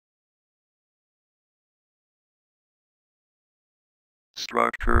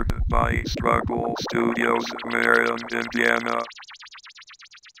Structured by Struggle Studios, Marion, Indiana.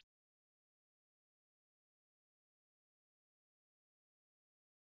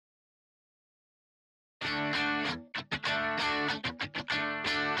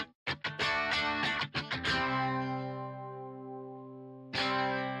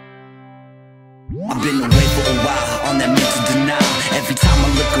 I've been away for a while, on that mental denial. Every time I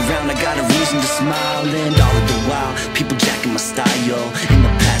look around, I got a reason to smile. And all of the while, people jacking my style. In the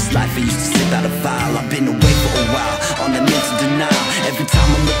past life, I used to sip out a vial. I've been away for a while, on that mental denial. Every time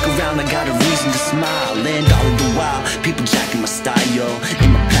I look around, I got a reason to smile. And all of the while, people jacking my style.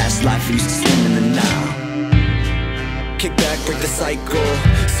 In my past life, I used to swim in the Nile. Kick back, break the cycle.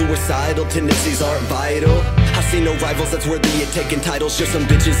 Suicidal tendencies aren't vital. I see no rivals that's worthy of taking titles. Just some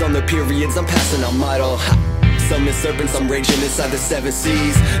bitches on their periods, I'm passing on idol. Some is serpents, I'm raging inside the 7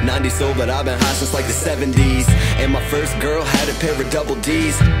 seas. 90 soul, but I've been high since like the 70s. And my first girl had a pair of double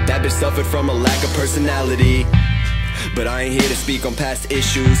D's. That bitch suffered from a lack of personality. But I ain't here to speak on past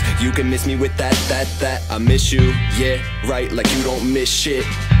issues. You can miss me with that, I miss you. Yeah, right, like you don't miss shit.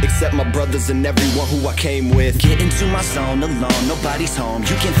 Except my brothers and everyone who I came with. Get into my zone alone, nobody's home.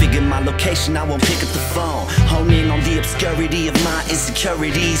 You can't figure my location, I won't pick up the phone. Hone in on the obscurity of my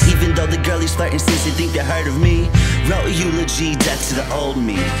insecurities. Even though the girlies flirting since they think they heard of me. Wrote a eulogy, death to the old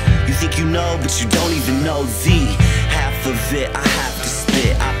me. You think you know, but you don't even know the half of it I have to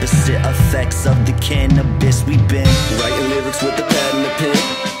spit. Opposite effects of the cannabis we've been writing lyrics with the pad and the pen.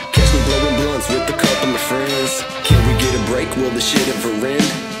 Catch me blowing blunts with a couple of friends. Can we get a break? Will the shit ever end?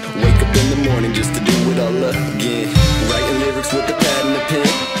 Wake up in the morning just to do it all again. Writing lyrics with the pad and the pen.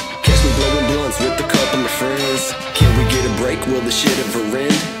 Catch me blowing blunts with a couple of friends. Can we get a break? Will the shit ever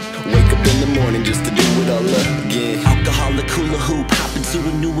end? Wake up in the morning just to do it all again. Alcoholic hula hoop, hop into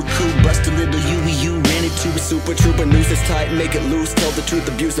a newer coupe. Bust a little UEU, ran into a super trooper. Noose is tight, make it loose. Tell the truth,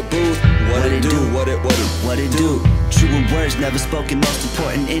 abuse the booth. What it do? What it do? Truer words never spoken, most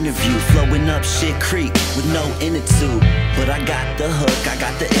important interview. Flowing up shit creek with no inner tube. But I got the hook, I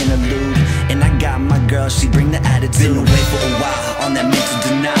got the interlude. And I got my girl, she bring the attitude. Been away for a while, on that mental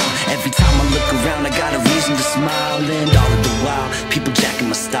denial. Every time I look around, I got a reason to smile. And all of the while, people jacking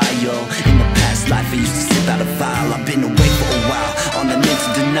my style. In the past life, I used to sip out a vial. I've been away for a while, on that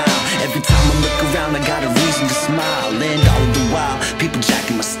mental denial. Every time I look around, I got a reason to smile. And all of the while, people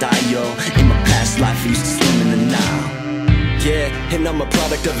jacking my style. In my past life, I used to swim in the Nile. Yeah, and I'm a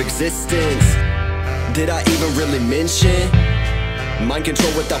product of existence. Did I even really mention mind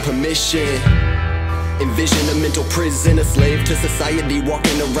control without permission? Envision a mental prison, a slave to society,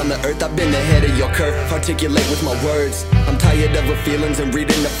 walking around the earth. I've been ahead of your curve, articulate with my words. I'm tired of the feelings and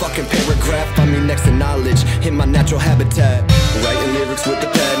reading the fucking paragraph. Find me next to knowledge, in my natural habitat. Writing lyrics with the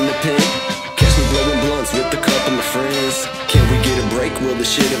pad and the pen. Catch me blowing blunts with a couple of friends. Can we get a break? Will the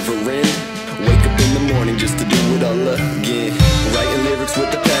shit ever end? Wake up in the morning just to do it all again. Writing lyrics with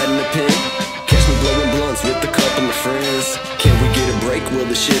the pad and the pen. Catch me blowing blunts with a couple of friends. Can we get a break? Will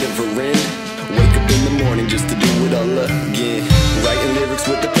the shit ever end? Wake up in the morning just to do it all again. Writing lyrics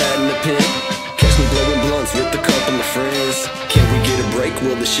with the pad and the pen. Catch me blowing blunts with a couple of friends. Can we get a break?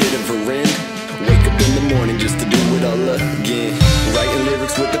 Will the shit ever end? Wake up in the morning just to do it all again. Writing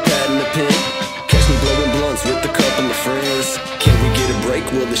lyrics with the pad and the pen. Catch me blowing blunts with a couple of friends. Can we get a break?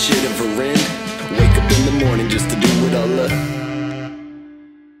 Will the shit ever end? Wake up in the morning just to do it all again.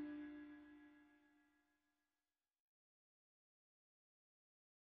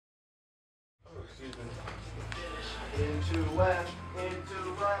 N2F,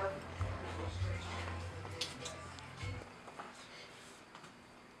 N2F.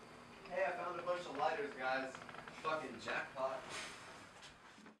 Hey, I found a bunch of lighters, guys. Fucking jackpot.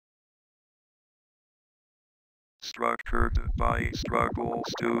 Structured by Struggle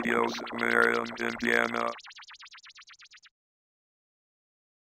Studios, Marion, Indiana.